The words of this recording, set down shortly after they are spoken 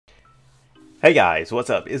Hey guys,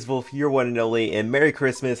 what's up? It's Volf, your one and only, and Merry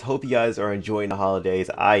Christmas. Hope you guys are enjoying the holidays.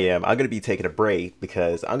 I am. I'm going to be taking a break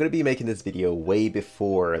because I'm going to be making this video way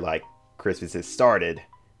before Christmas has started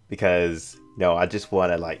because, I just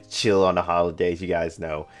want to chill on the holidays, you guys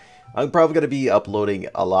know. I'm probably going to be uploading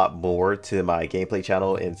a lot more to my gameplay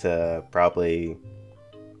channel into probably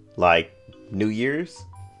New Year's.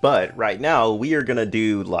 But right now we are going to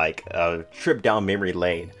do a trip down memory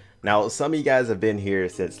lane. Now, some of you guys have been here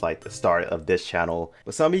since the start of this channel,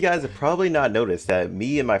 but some of you guys have probably not noticed that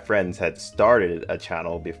me and my friends had started a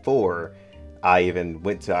channel before we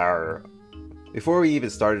even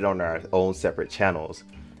started on our own separate channels.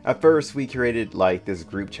 At first, we created this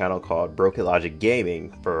group channel called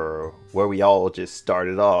lazyvolfgaming for where we all just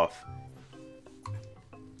started off.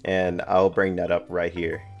 And I'll bring that up right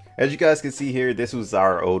here. As you guys can see here, this was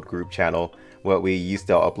our old group channel, what we used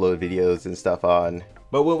to upload videos and stuff on.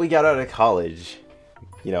 But when we got out of college,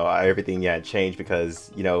 everything had changed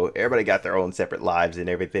because, everybody got their own separate lives and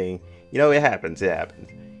everything. It happens,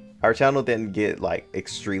 Our channel didn't get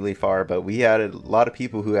extremely far, but we had a lot of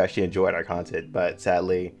people who actually enjoyed our content. But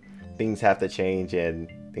sadly, things have to change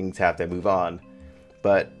and things have to move on.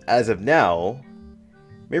 But as of now,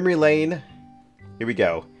 memory lane, here we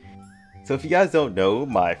go. So if you guys don't know,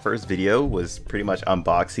 my first video was pretty much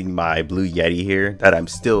unboxing my Blue Yeti here that I'm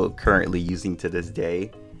still currently using to this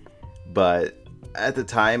day. But at the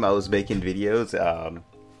time I was making videos,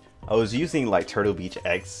 I was using Turtle Beach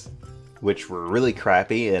X, which were really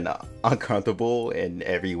crappy and uncomfortable in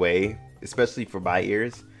every way, especially for my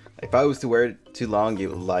ears. If I was to wear it too long,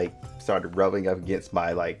 it would started rubbing up against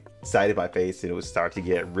my side of my face and it would start to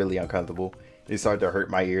get really uncomfortable. It started to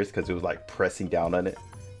hurt my ears because it was pressing down on it.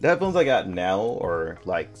 The headphones I got now are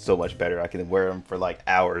so much better. I can wear them for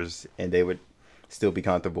hours and they would still be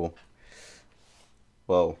comfortable.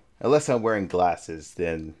 Well, unless I'm wearing glasses,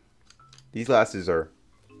 then these glasses are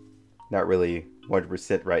not really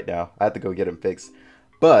 100% right now. I have to go get them fixed.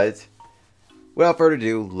 But without further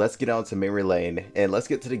ado, let's get on to memory lane and let's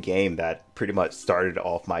get to the game that pretty much started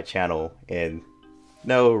off my channel and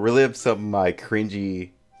relive some of my cringy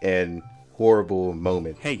and horrible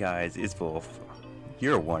moments. Hey guys, it's Volf,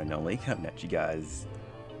 your one and only, coming at you guys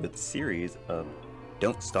with a series of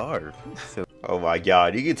Don't Starve. So, oh my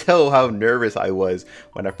god, you can tell how nervous I was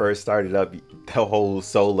when I first started up the whole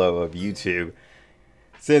solo of YouTube.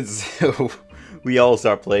 Since we all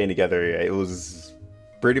started playing together, it was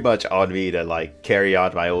pretty much on me to carry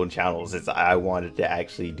on my own channel since I wanted to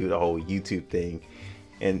actually do the whole YouTube thing.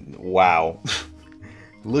 And wow,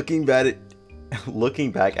 looking back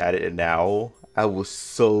at it now, I was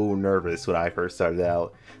so nervous when I first started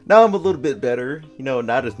out. Now I'm a little bit better,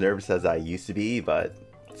 not as nervous as I used to be, but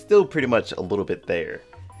still pretty much a little bit there.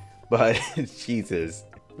 But Jesus,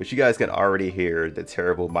 but you guys can already hear the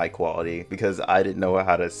terrible mic quality because I didn't know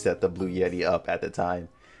how to set the Blue Yeti up at the time.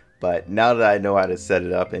 But now that I know how to set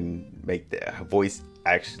it up and make the voice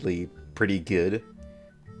actually pretty good,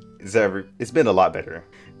 it's been a lot better.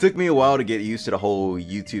 It took me a while to get used to the whole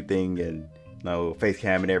YouTube thing and face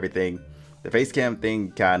cam and everything. The face cam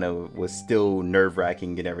thing kind of was still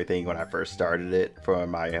nerve-wracking and everything when I first started it for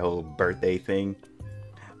my whole birthday thing.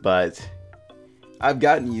 But I've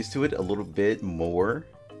gotten used to it a little bit more-ish,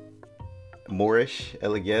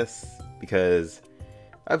 I guess, because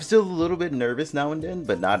I'm still a little bit nervous now and then,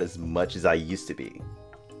 but not as much as I used to be.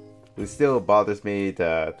 It still bothers me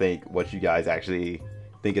to think what you guys actually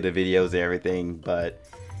think of the videos and everything, but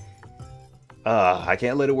I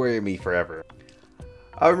can't let it worry me forever.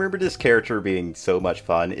 I remember this character being so much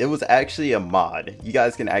fun. It was actually a mod. You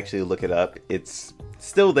guys can actually look it up. It's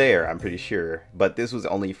still there, I'm pretty sure. But this was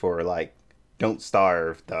only for Don't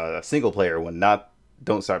Starve, the single player one, not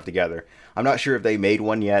Don't Starve Together. I'm not sure if they made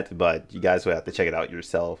one yet, but you guys will have to check it out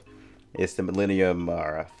yourself. It's the Millennium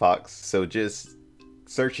Fox. So just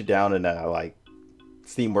search it down in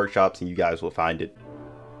Steam Workshops and you guys will find it.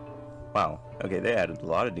 wow, okay, they added a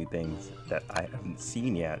lot of new things that I haven't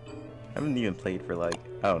seen yet. I haven't even played for I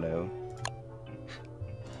don't know,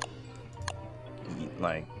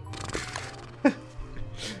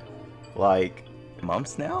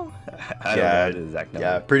 months now? I don't know the exact number.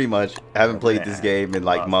 Yeah, pretty much. I haven't played this game in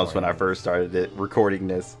months when I first started it, recording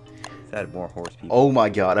this. It's had more horse people. Oh my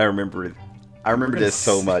god, I remember this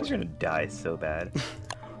so much. We're gonna die so bad.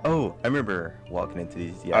 Oh, I remember walking into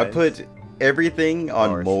these guys. I put everything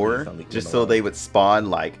on more just so they would spawn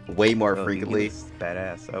way more frequently.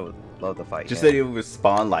 Badass. I would love to fight. Just that it would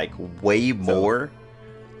spawn way more,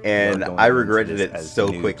 and I regretted it so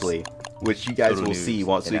quickly. which you guys Total will see news,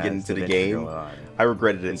 once and we get as into the adventure game. go on, I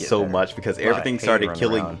regretted it get so better. much because Lot of everything hate started running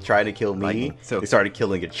killing, around. trying to kill me. Lightning. So They started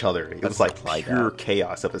killing each other. It was like apply pure that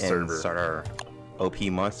chaos of a and server. start our OP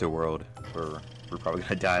monster world, where we're probably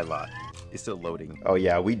gonna die a lot. It's still loading. Oh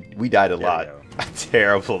yeah, we died a There lot, we go. a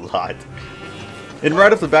terrible lot. And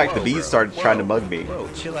right off the back, the Whoa, bees bro. started trying to Whoa. mug me. Whoa,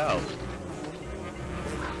 chill out.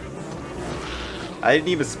 I didn't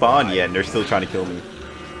even spawn yet, and they're still trying to kill me.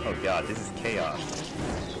 Oh god, this is chaos.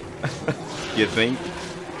 You think?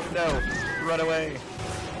 No, run away.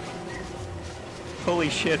 Holy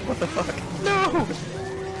shit, what the fuck? No!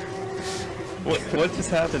 What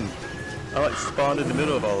just happened? I like spawned in the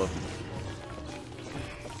middle of all of them.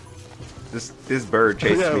 This bird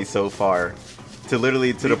chased No. me so far, to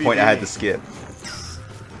literally to the point I had to skip.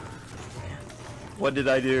 What did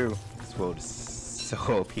I do? This world is so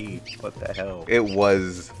OP. What the hell? It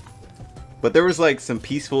was, but there was like some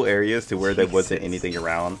peaceful areas to where there wasn't Jesus. anything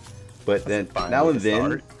around. But then fine now way and to then,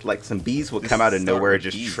 start. like some bees would Just come out of start nowhere, with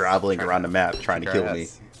just bees. traveling Try around to the map trying to kick kill our me.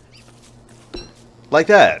 ass. Like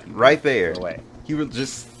that, right there. Go away. He would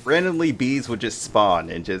just randomly bees would just spawn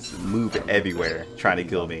and just move everywhere trying to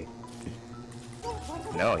kill me.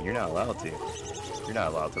 No, you're not allowed to. You're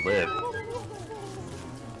not allowed to live.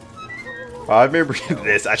 Oh, I remember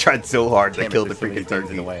this. I tried so hard to Damn it, kill the there's so many freaking things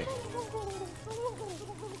in the turkey. way.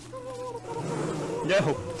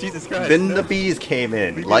 No, Jesus Christ. Then no. the bees came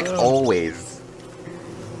in, Leave me like alone. always.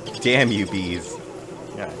 Damn you, bees.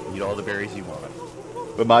 Yeah, eat all the berries you want.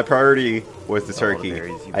 But my priority was the All the turkey.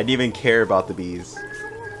 berries you I didn't even care about the bees.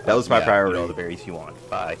 That was my Yeah, eat all priority. the berries you want.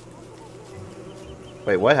 Bye.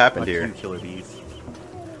 Wait, what happened Fuck here? you, killer bees.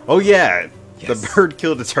 Oh yeah, the Yes. bird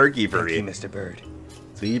killed a turkey for Thank you, me. Mr. Bird.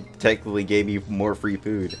 So he technically gave me more free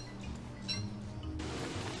food.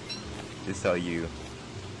 This is how you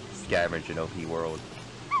scavenge an OP world.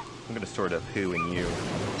 I'm gonna sort of who and you.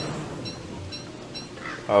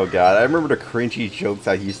 Oh god, I remember the cringy jokes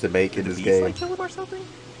I used to make in Did this the bees game. like kill him or something?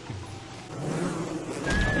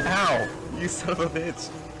 Ow! You son of a bitch!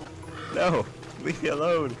 No! Leave me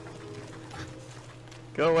alone!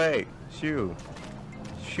 Go away! Shoo!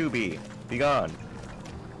 Shoo bee! Be gone!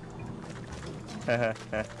 Haha,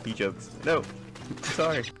 bee jokes. No!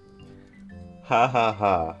 Sorry! Ha ha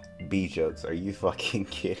ha. Bee jokes. Are you fucking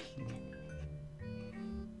kidding me?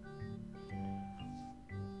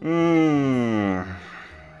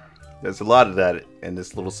 There's a lot of that in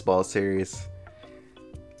this little small series.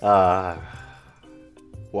 Why?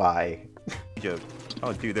 Bee joke.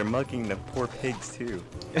 Oh dude, they're mugging the poor pigs too.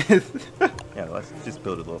 Yeah, let's just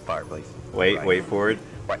build a little fireplace. Wait, Right. wait for it.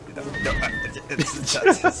 Right. No,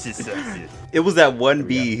 It was that one we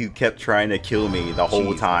bee who kept trying to kill me the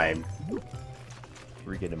whole Jeez. time.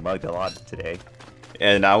 We're getting mugged a lot today.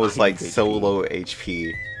 And I was like HP. so low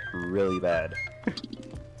HP. Really bad.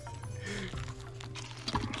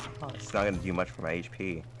 Oh, it's not gonna do much for my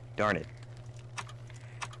HP. Darn it.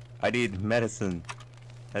 I need medicine.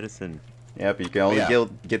 Medicine. Yep, you can only Yeah.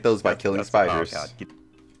 get those by killing That's- spiders. Oh, God.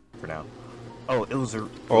 For now. Oh, it was a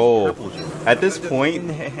Oh, purple gem. at this point,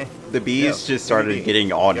 the bees No, just started shoot.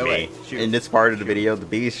 getting on Go me. away. Shoot. In this part of the Shoot. video, the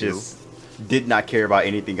bees Shoot. just did not care about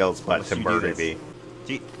anything else but Unless to you do murder this. me.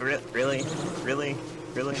 Gee, really? Really?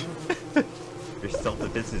 Really? Your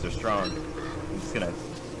self-defenses are strong. I'm just gonna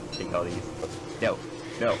take all these. No.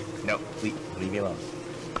 No. No. Leave me alone.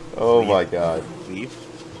 Oh Leave. my god. Leave.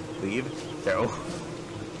 Leave. No.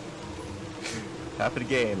 Half of the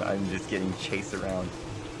game, I'm just getting chased around.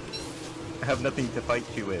 I have nothing to fight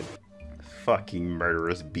you with. Fucking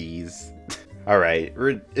murderous bees. Alright,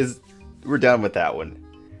 we're done with that one.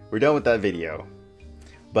 We're done with that video.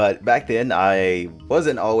 But back then, I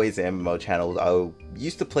wasn't always an MMO channel. I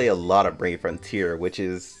used to play a lot of Brave Frontier, which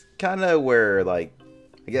is kind of where, like,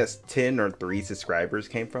 I guess 10 or 3 subscribers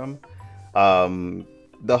came from.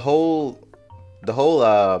 The whole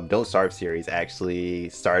Don't Starve series actually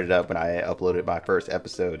started up when I uploaded my first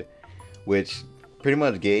episode, which pretty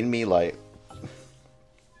much gained me, like,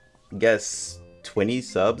 I guess 20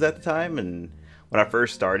 subs at the time. And when I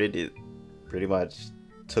first started, it pretty much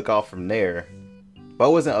took off from there. But I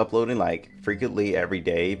wasn't uploading like frequently every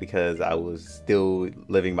day because I was still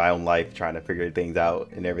living my own life, trying to figure things out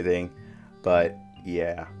and everything. But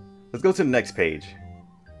yeah, let's go to the next page,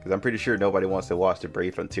 because I'm pretty sure nobody wants to watch the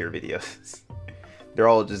Brave Frontier videos. They're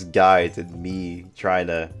all just guides and me trying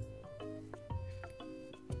to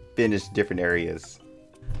finish different areas.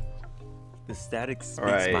 The static speaks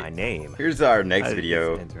Alright. my name. Here's our next It's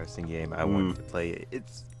video. an interesting game. I want to play it.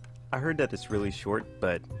 I heard that it's really short,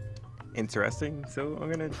 but interesting, so I'm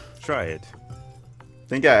gonna try it. I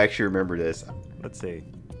think I actually remember this. Let's see.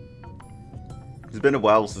 It's been a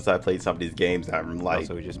while since I played some of these games I'm like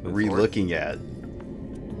so we just move re-looking at.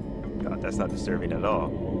 God, that's not disturbing at all.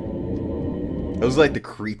 It was like the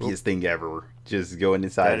creepiest thing ever. Just going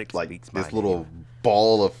inside like this little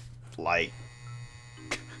ball of like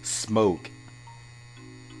smoke.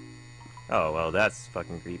 Oh, well, that's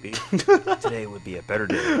fucking creepy. Today would be a better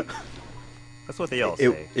day. That's what they all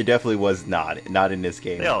say. It definitely was not in this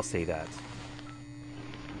game. They all say that.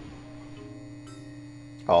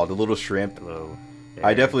 Oh, the little shrimp. Hello.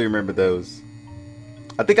 I definitely remember those.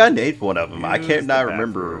 I think I named one of them. I Use can't the not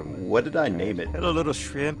remember. bathroom. What did I name it? Hello, little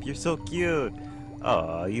shrimp. You're so cute.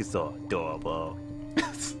 Oh, you're so adorable.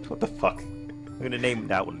 What the fuck? I'm gonna name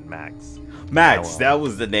that one Max. Max, that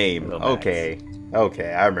was the name. Hello, Max. Okay.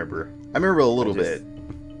 Okay, I remember. I remember a little bit.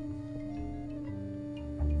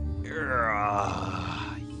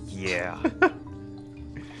 Yeah.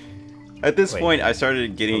 At this Wait, point, I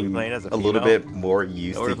started getting playing as a a little female? bit more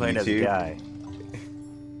used Or to we're playing as a YouTube. guy.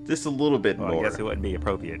 Just a little bit Well, more. I guess it wouldn't be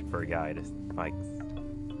appropriate for a guy to like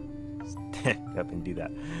stand up and do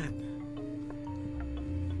that.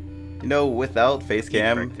 You know, without face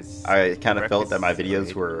cam, breakfast- I kind of felt that my breakfast, videos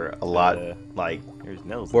right? were a lot like There's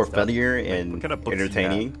nails more and stuff. funnier What and kind of books do you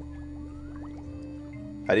entertaining.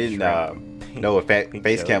 I didn't Shrimp. know if Pink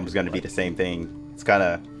face cam toad, was going to be like- the same thing. It's kind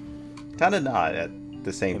of not at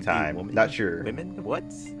the same Empty time. woman- Not sure. Women? What?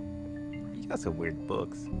 You got some weird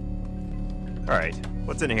books. Alright,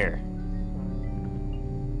 what's in here?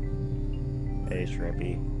 Hey,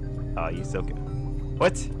 Shrimpy. Oh, you so good.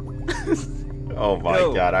 What? Oh my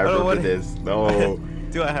No, god, I I don't remember wanna- this. No.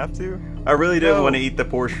 Do I have to? I really didn't No. want to eat the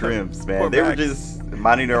poor shrimps, man. Poor They were Max. just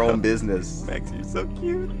minding their own business. Max, you're so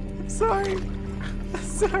cute. I'm sorry. I'm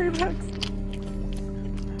sorry, Max.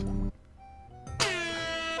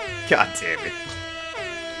 God damn it.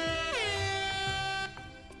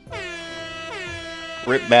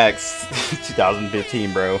 Rip Max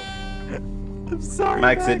 2015, bro. I'm sorry,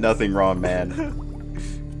 Max did nothing wrong, man.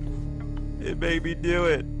 It made me do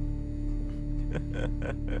it.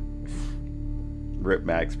 Rip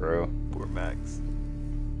Max, bro. Poor Max.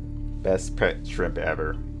 Best pet shrimp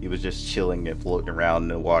ever. He was just chilling and floating around in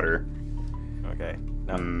the water. Okay.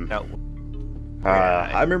 Now, Mm. now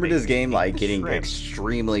I remember this game like the getting shrimp.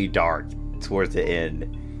 extremely dark towards the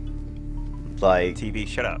end. Like, TV,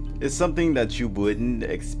 shut up. it's something that you wouldn't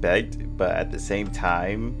expect, but at the same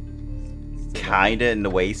time, kinda in the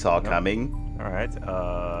way saw coming. All right.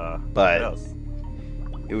 But what else?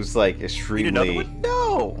 it was like Need another extremely one?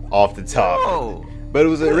 No. off the top. No. But it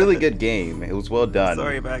was a really good game. It was well done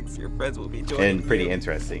Sorry, Max. Your friends will be joining and pretty you.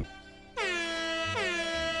 interesting.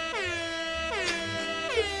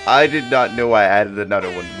 I did not know I added another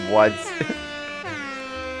one once.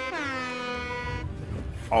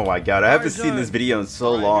 Oh my god, I haven't seen this video in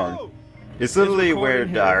so long. It's literally where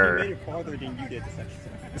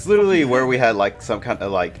it's literally where we had like some kind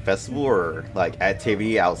of like festival or like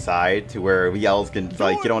activity outside to where we all can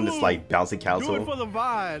like get on this like bouncy council. Do it for the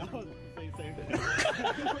vibe.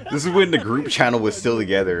 This is when the group channel was still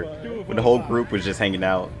together. When the whole group was just hanging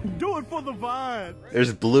out. Do it for the vibe.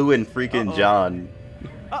 There's Blue and freaking John.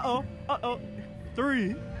 Uh-oh. Uh-oh.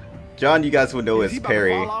 3. John, you guys would know He as about to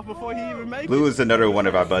Perry. fall off before he even make Blue it. is another one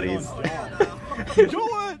of our buddies. Do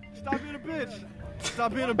it. Stop being a bitch.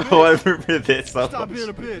 Stop being a bitch. Oh, I remember this. So Stop much. being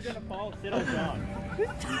a bitch.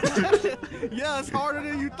 Yeah, it's harder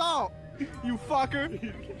than you thought. You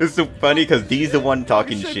fucker. It's so funny because D's the one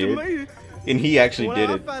talking You shit, to me. and he actually When did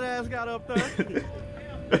our it. fat ass got up there.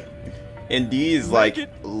 And D is like it.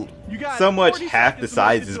 You got so much 40 half the seconds to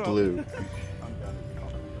size make as it Blue.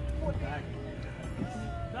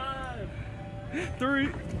 3.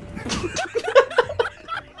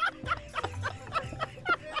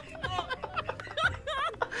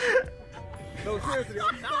 No, seriously,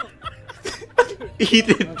 I'm stuck. He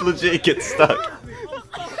did legit get stuck.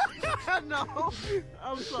 No,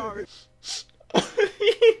 I'm sorry.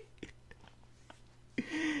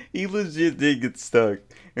 He legit did get stuck,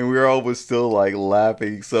 and we were all still like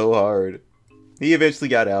laughing so hard. He eventually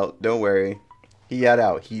got out. Don't worry, he got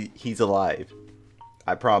out. He's alive.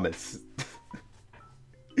 I promise.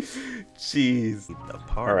 Jeez. The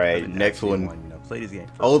park. All right, I've been next actually one. wanting to play this game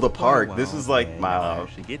for Oh, the quite a park. This while, is like and my I'll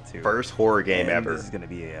actually get to it. first horror game And ever. This is gonna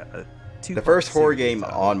be a The first horror series, game so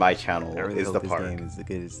on my channel I really is hope the this park. game is as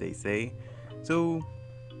good as they say. So,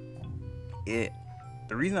 the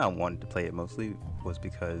reason I wanted to play it mostly was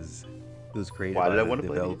because it was created Why by did I the wanna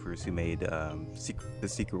play it? developers who made The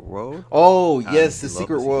Secret World. Oh yes, I the love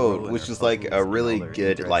Secret World, and which their is like a puzzles and really all their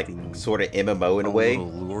good like interesting sort of MMO in a way.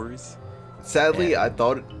 little lures. Sadly, and I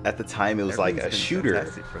thought at the time it was like a Everything's been shooter,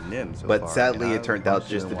 fantastic from them so but far, sadly and it I turned out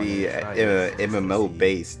honestly just to wanted be try a this just to MMO see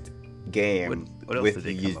based game, what What else did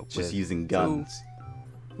they come up just with? using guns.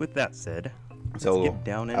 So, with that said, let's So get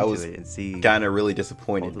down into I was it and see. kind of really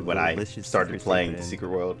disappointed the when I delicious started secrets playing they've the been Secret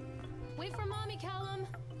World. Wait for mommy, Callum.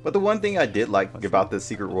 But the one thing I did like about the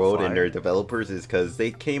Secret World and Fire. their developers is because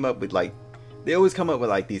they came up with like, they always come up with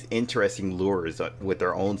like these interesting lures with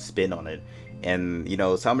their own spin on it. And you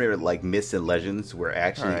know, some of their like myths and legends were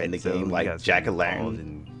actually Alright, in the so game, you like guys Jack can o' pause Lantern.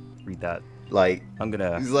 and read that. Like I'm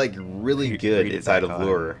gonna. he's like really read good it inside back of on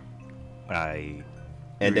lure, I.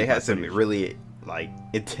 and they read my had some footage. really like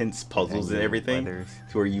intense puzzles and Angle, everything, weathers,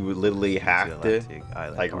 to where you would literally have to Galactic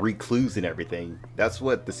Island like Park. recluse and everything. That's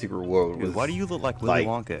what the Secret World Dude, was. why do you look like Willy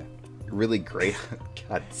like- Wonka? Really great.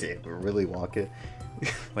 God damn, really Wonka.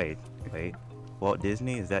 Wait. Walt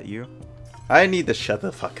Disney, is that you? I need to shut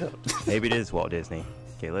the fuck up. Maybe it is Walt Disney.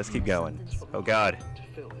 Okay, let's keep going. Oh God.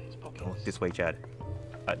 Oh, this way, Chad.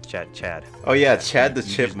 Chad. Oh yeah, Chad the You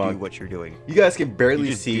just Chipmunk. do what you're doing. You guys can You barely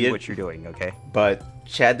just see do it, what you're doing, okay? but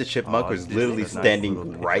Chad the Chipmunk Oh, was this literally is a nice little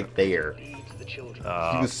standing picture. right there. He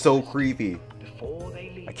was so creepy.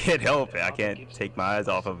 I can't help it. I can't take my eyes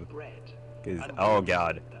off of him. Cause oh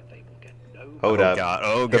God. Hold Oh up. God.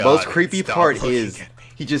 Oh The God. most creepy Stop part looking is at me.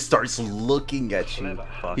 he just starts looking at you.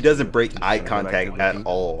 Fuck He doesn't you. break eye Go back to contact the at jeep.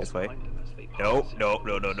 all. This way. No.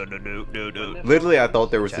 Literally, I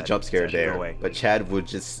thought there was a Chad, jump scare Chad, go there, away. but Chad would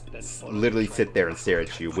just literally sit there and stare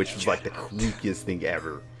at you, which was like the creepiest thing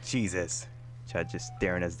ever. Jesus. Chad just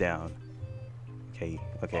staring us down.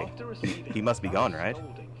 Okay. He must be gone, right?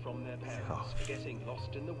 Oh.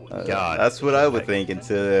 God. That's what I would think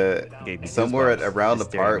until Gave me somewhere goosebumps. around the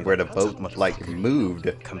Just staring at part me where the like, "That's boat much like fucking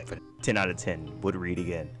moved. Comfort. 10 out of 10. Would read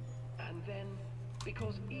again.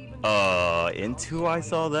 Into I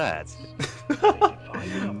saw that.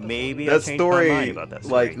 Maybe I That changed my mind story about that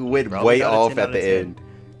story. like went Probably way got a off 10 at out of the 10. end,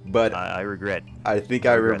 but I regret. I think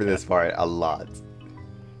I regret remember this that. part a lot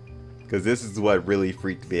because this is what really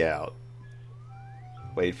freaked me out.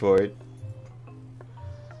 Wait for it.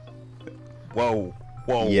 Whoa.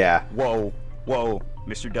 Yeah. Whoa.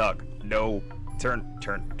 Mr. Duck. No. Turn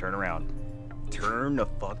around. Turn the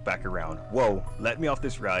fuck back around. Whoa. Let me off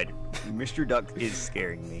this ride. Mr. Duck is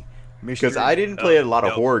scaring me. Because I didn't play a lot of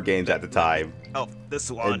no. horror games at the time, Oh, this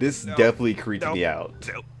one. and this No. definitely creeped No. me out.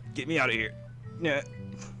 No. Get me out of here. Nah.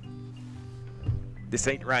 This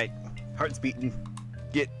ain't right. Heart's beating.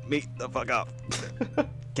 Get me the fuck off.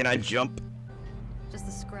 Can I jump? Just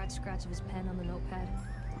the scratch of his pen on the notepad.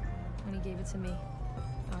 When he gave it to me,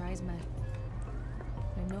 our eyes met.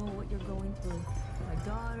 I know what you're going through. My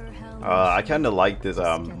daughter, Helen. I kind of liked this Just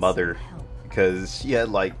get some mother help. because she had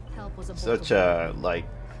like Help was a bolt such of a like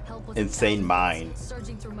Help was insane 1,000 mind. bullets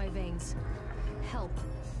surging through my veins. Help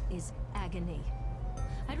is agony.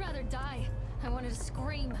 I'd rather die. I wanted to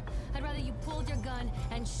scream. I'd rather you pulled your gun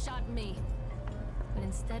and shot me. But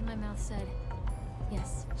instead my mouth said,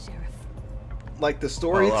 "Yes, Sheriff." like the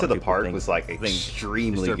story Well, a lot to of the people park think- was like think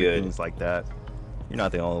extremely disturbing good. Things like that. You're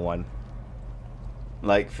not the only one.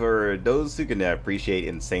 Like for those who can appreciate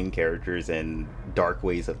insane characters and dark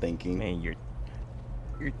ways of thinking, Man, you're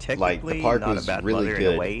technically Like, the park not was a bad really mother in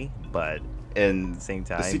good. a way, but and at the same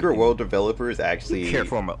time, the Secret World developers actually you care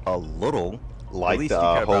for him a little. At like least the you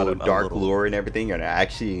care about whole him a dark little. lore and everything, and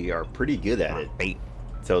actually are pretty good at it. Bait.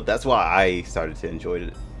 So that's why I started to enjoy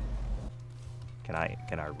it. Can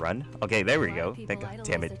I run? Okay, there we A lot go. of people Damn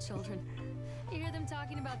idolize it. their children. You hear them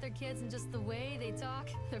talking about their kids and just the way they talk,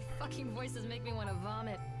 their fucking voices make me want to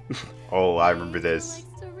vomit. Oh, I remember this.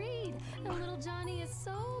 Likes to read, and little Johnny is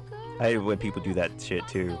so good. I hate when people do that shit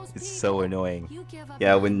too. It's so annoying. You give up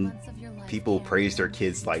Yeah, 9 when months of your life people caring praise their for them,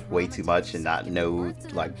 kids like way too much and not giving know birth to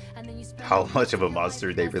them, like and then you spend how the rest much of a your life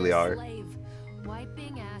monster they as really a are. slave,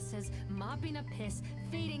 wiping asses, mopping a piss,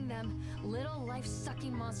 feeding them, little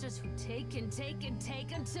life-sucking monsters who take and take and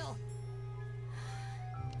take until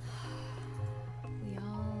we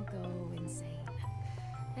all go insane.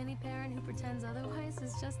 Any parent who pretends otherwise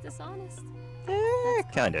is just dishonest.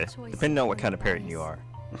 Kinda. Choice Depending on what in kind of your parent eyes. you are.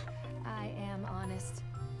 I am honest.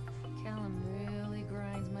 Callum really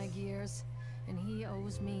grinds my gears, and he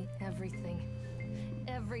owes me everything.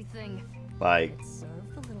 Everything. Like It'd serve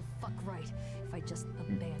the little fuck right if I just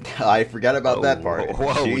abandoned. I forgot about that part.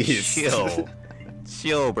 Whoa, Jeez. chill.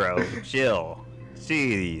 Chill, bro. Chill.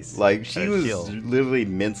 Jeez. Like she was chill. literally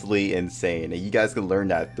mentally insane, and you guys can learn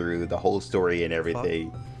that through the whole story and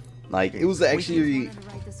everything. Like it was actually Wanted to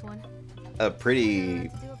write this one. a pretty, Never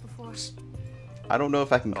had to do it before. I don't know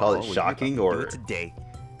if I can call Oh, it well, you're shocking about to do or it today. You're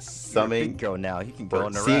a big something, girl now. You can go or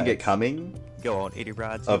on the seeing it rides. coming Go on 80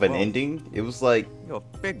 rides. of you an won't. ending. It was like You're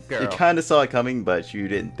a big girl. you kind of saw it coming, but you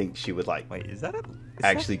didn't think she would like Wait, is that a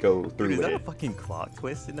actually go Dude, through is with that a it. fucking clock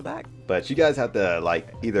twist in the back? But you guys have to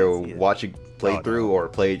like either see it. watch it playthrough or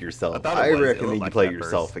play it yourself. I recommend you play it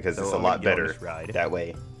yourself because it's a lot better that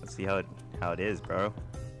way. Let's see how it is, bro.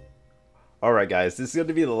 Alright guys, this is going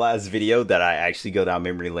to be the last video that I actually go down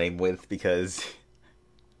memory lane with because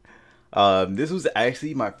this was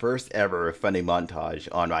actually my first ever funny montage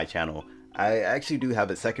on my channel. I actually do have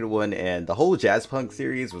a second one, and the whole Jazz Punk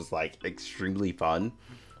series was like extremely fun.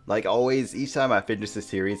 Like always, each time I finished the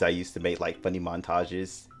series, I used to make like funny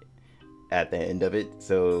montages at the end of it,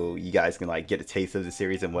 so you guys can like get a taste of the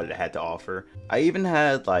series and what it had to offer. I even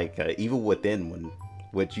had like Evil Within one,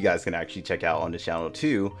 which you guys can actually check out on the channel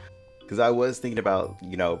too, because I was thinking about,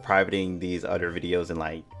 you know, privating these other videos and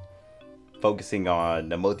like focusing on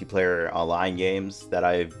the multiplayer online games that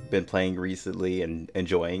I've been playing recently and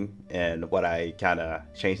enjoying, and what I kind of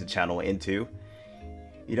changed the channel into.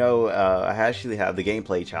 You know, I actually have the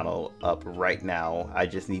gameplay channel up right now. I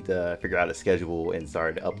just need to figure out a schedule and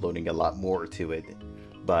start uploading a lot more to it.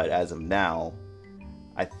 But as of now,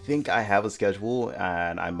 I think I have a schedule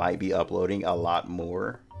and I might be uploading a lot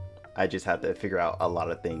more. I just have to figure out a lot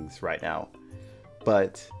of things right now.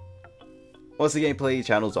 But once the gameplay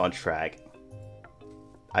channel's on track,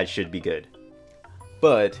 I should be good.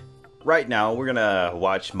 But right now, we're gonna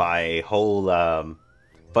watch my whole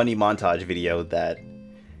funny montage video that,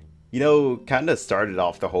 you know, kind of started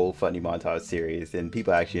off the whole funny montage series, and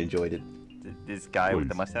people actually enjoyed it. This guy with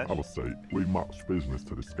the mustache? Have a seat. We've much business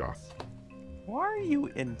to discuss. Why are you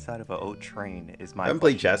inside of an old train? Is my I haven't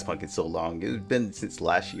played Jazz Punk in so long. It's been since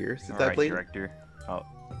last year since I played. Director. Oh,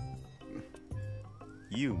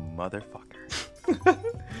 you motherfucker!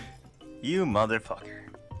 You motherfucker!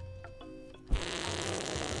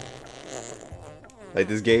 Like,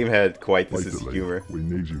 this game had quite the sense of Basically, humor. we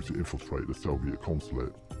need you to infiltrate the Soviet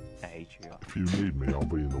consulate. I hate you. If you need me, I'll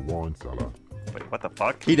be in the wine cellar. Wait, what the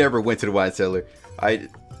fuck? He never went to the wine cellar. I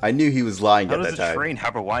knew he was lying How at that does a time. train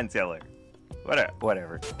have a wine cellar?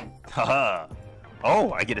 Whatever. Haha.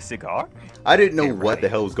 Oh, I get a cigar? I didn't know Hey, what right. the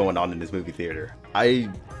hell was going on in this movie theater.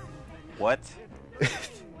 What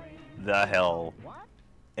the hell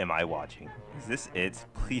am I watching? Is this it?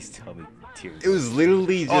 Please tell me, dear. It was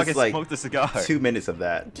literally Oh, I just can like smoke the cigar. 2 minutes of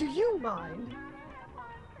that. Do you mind?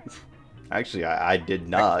 Actually, I did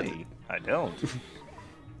not. Actually, I don't.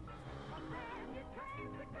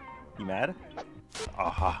 You mad?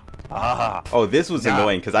 Aha. Aha. Oh, this was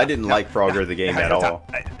annoying because I didn't like Frogger the game at all.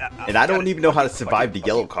 And I don't even know how to survive the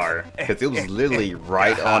yellow car because it was literally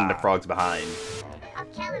right on the frogs behind. I'll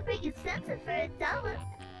calibrate your sensor for $1.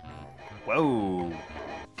 Whoa.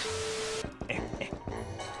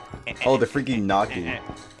 Oh, the freaking knocking.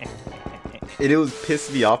 It was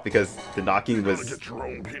pissed me off because the knocking was...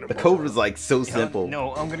 The code was like so simple.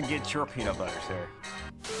 No, I'm gonna get your peanut butter, sir.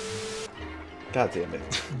 God damn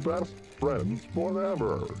it. Best friends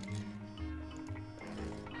forever.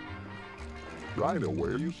 I know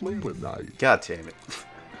where you sleep at night. God damn it.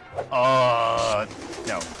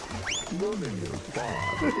 No. Running is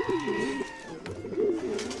fun.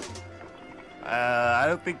 I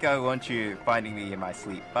don't think I want you finding me in my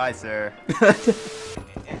sleep. Bye, sir.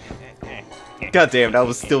 God damn, that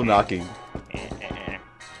was still knocking. Okay,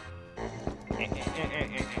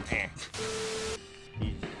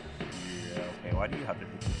 why do you have to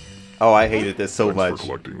do? Oh, I hated this so Thanks much. for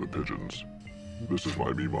collecting the pigeons. This is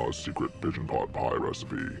my Mima's secret pigeon pot pie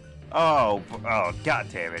recipe. Oh, god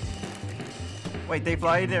damn it. Wait, they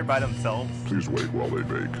fly in there by themselves? Please wait while they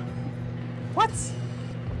bake. What?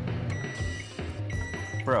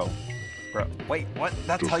 Bro, wait, what?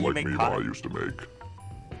 That's Just how you like make Mima pie? used to make.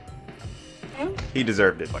 He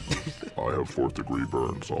deserved it. I have 4th degree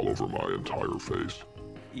burns all over my entire face.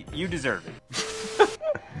 You deserve it.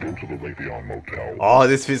 Go to the Raytheon Motel. Oh,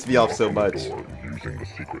 this pissed me off Knock so on the much. door using the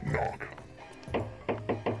secret knock.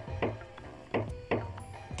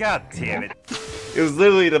 God damn it. It was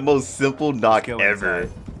literally the most simple knock Go ever.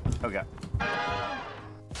 inside. Okay.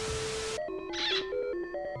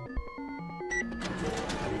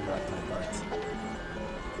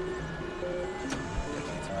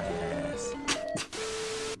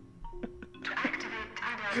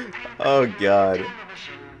 Oh god.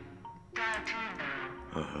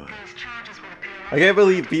 I can't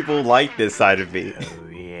believe people like this side of me. Oh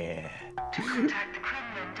yeah.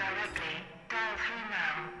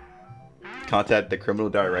 Contact the criminal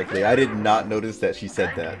directly. I did not notice that she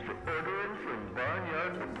said that.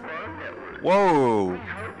 Whoa.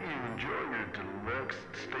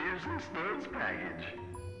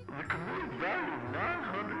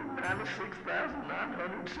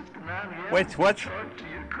 Wait, what?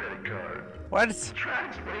 What?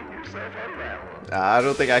 I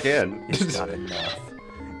don't think I can. It's not enough.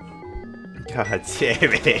 God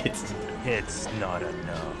damn it. It's not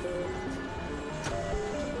enough.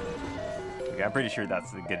 Okay, I'm pretty sure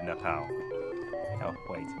that's a good enough how. Oh,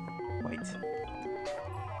 wait.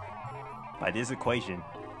 By this equation,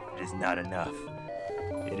 it is not enough.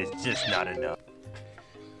 It is just not enough.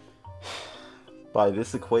 By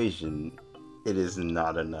this equation, it is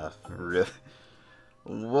not enough. Really?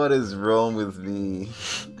 What is wrong with me?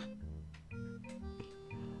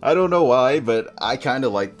 I don't know why, but I kind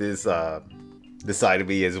of like this side of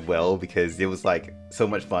me as well, because it was like so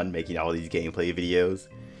much fun making all these gameplay videos.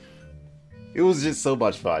 It was just so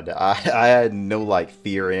much fun. I had no like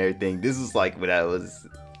fear and everything. This was like when I was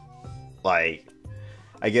like,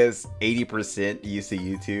 I guess 80% used to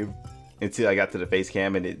YouTube until I got to the face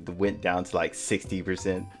cam, and it went down to like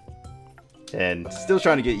 60%. And still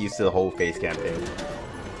trying to get used to the whole face cam thing.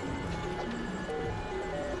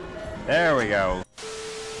 There we go.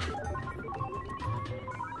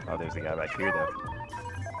 Oh, there's a guy back here though.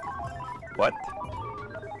 What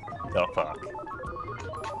the fuck?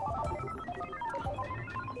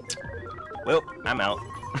 Well, I'm out.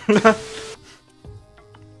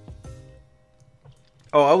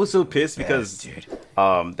 Oh, I was so pissed because Yes,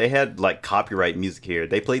 dude. they had like copyright music here.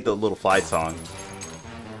 They played the little fly song.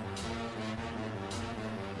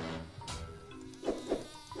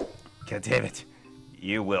 God damn it.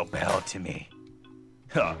 You will bow to me.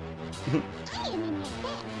 Huh. I am in your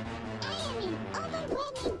bed. I am in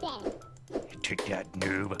overwhelming debt. You took that,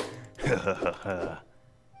 noob.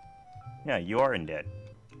 Yeah, you are in debt.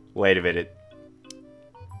 Wait a minute.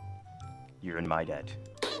 You're in my debt.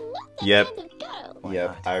 I'm not that Yep. kind of girl. Why Yep,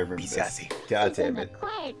 not? I remember Be this. sassy. God It's an damn it.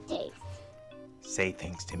 acquired taste. Say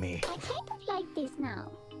things to me. I kind of like this now.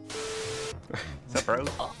 What's up, bro?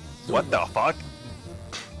 What the fuck?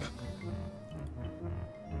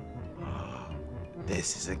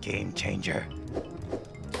 This is a game changer.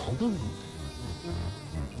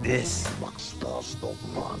 This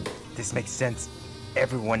makes sense.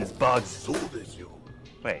 Everyone is bugs.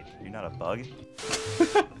 Wait, you're not a bug?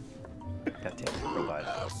 God damn it, robot.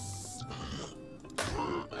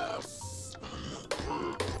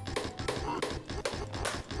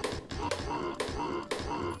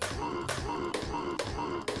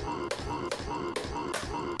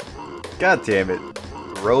 God damn it.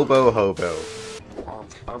 Robo Hobo.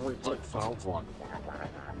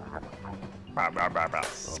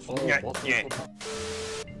 Yeah.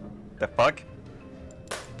 The fuck?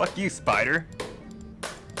 Fuck you, spider.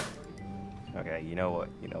 Okay, you know what?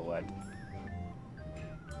 You know what?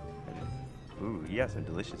 Ooh, he has some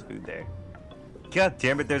delicious food there. God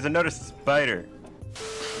damn it, there's another spider.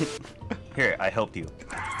 Here, I helped you.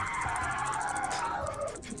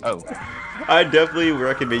 Oh. I definitely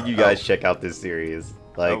recommend you guys check out this series.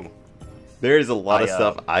 Like, there's a lot of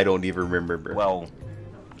stuff I don't even remember. Well,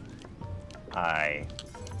 I'm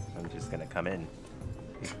just gonna come in.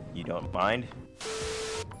 If you don't mind?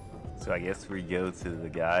 So I guess we go to the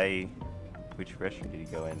guy. Which restaurant did he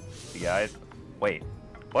go in? The guys? Wait,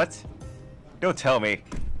 what? Don't tell me.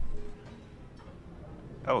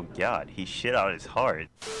 Oh god, he shit out his heart.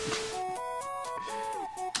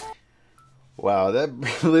 Wow, that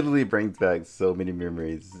literally brings back so many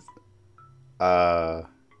memories. Some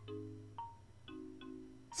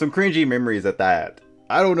cringy memories at that.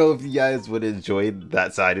 I don't know if you guys would enjoy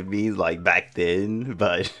that side of me like back then,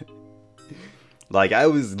 but like I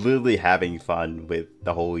was literally having fun with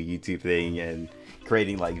the whole YouTube thing and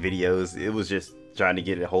creating like videos. It was just trying to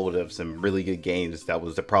get a hold of some really good games. That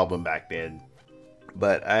was the problem back then.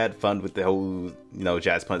 But I had fun with the whole, you know,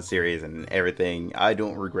 Jazz Punch series and everything. I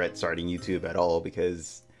don't regret starting YouTube at all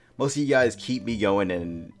because most of you guys keep me going,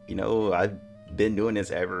 and you know, I've been doing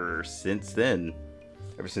this ever since then.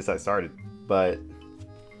 Ever since I started. But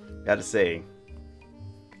gotta say,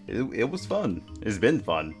 it was fun. It's been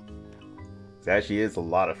fun. It actually is a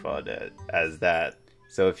lot of fun as that.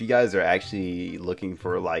 So if you guys are actually looking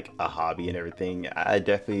for like a hobby and everything, I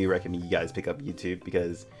definitely recommend you guys pick up YouTube,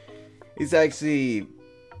 because it's actually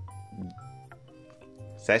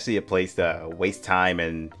a place to waste time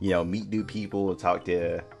and, you know, meet new people and talk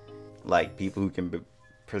to like people who can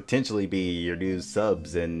potentially be your new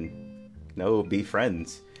subs and, you know, be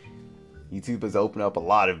friends. YouTube has opened up a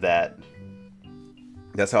lot of that.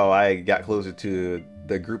 That's how I got closer to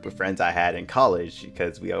the group of friends I had in college,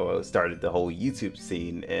 because we all started the whole YouTube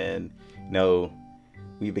scene, and, you know,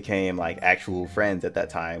 we became like actual friends at that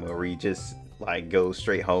time, where we just like go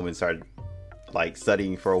straight home and started like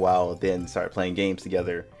studying for a while, then started playing games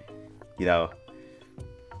together. You know,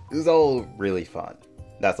 it was all really fun.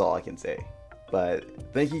 That's all I can say. But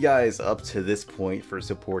thank you guys up to this point for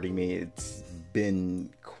supporting me. It's been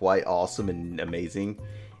quite awesome and amazing.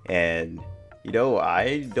 And you know,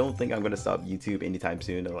 I don't think I'm gonna stop YouTube anytime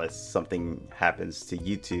soon unless something happens to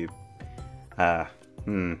YouTube.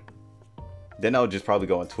 Then I'll just probably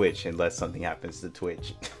go on Twitch unless something happens to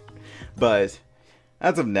Twitch. But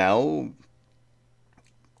as of now,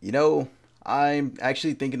 you know, I'm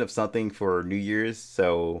actually thinking of something for New Year's,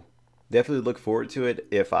 so definitely look forward to it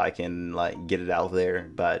if I can like get it out there.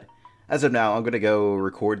 But as of now, I'm gonna go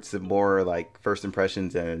record some more like first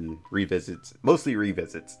impressions and revisits, mostly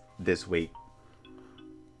revisits this week.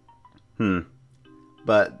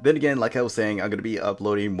 But then again, like I was saying, I'm gonna be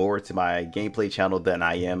uploading more to my gameplay channel than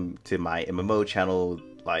I am to my MMO channel,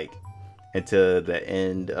 like into the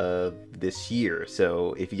end of this year.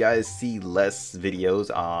 So if you guys see less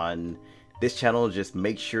videos on this channel, just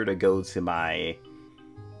make sure to go to my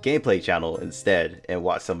gameplay channel instead and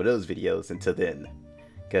watch some of those videos until then,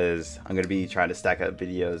 because I'm going to be trying to stack up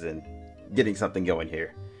videos and getting something going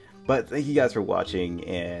here. But thank you guys for watching,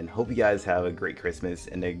 and hope you guys have a great Christmas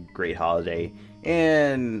and a great holiday.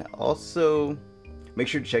 And also make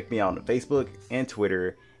sure to check me out on Facebook and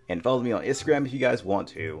Twitter, and follow me on Instagram if you guys want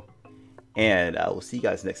to. And I will see you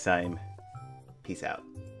guys next time. Peace out.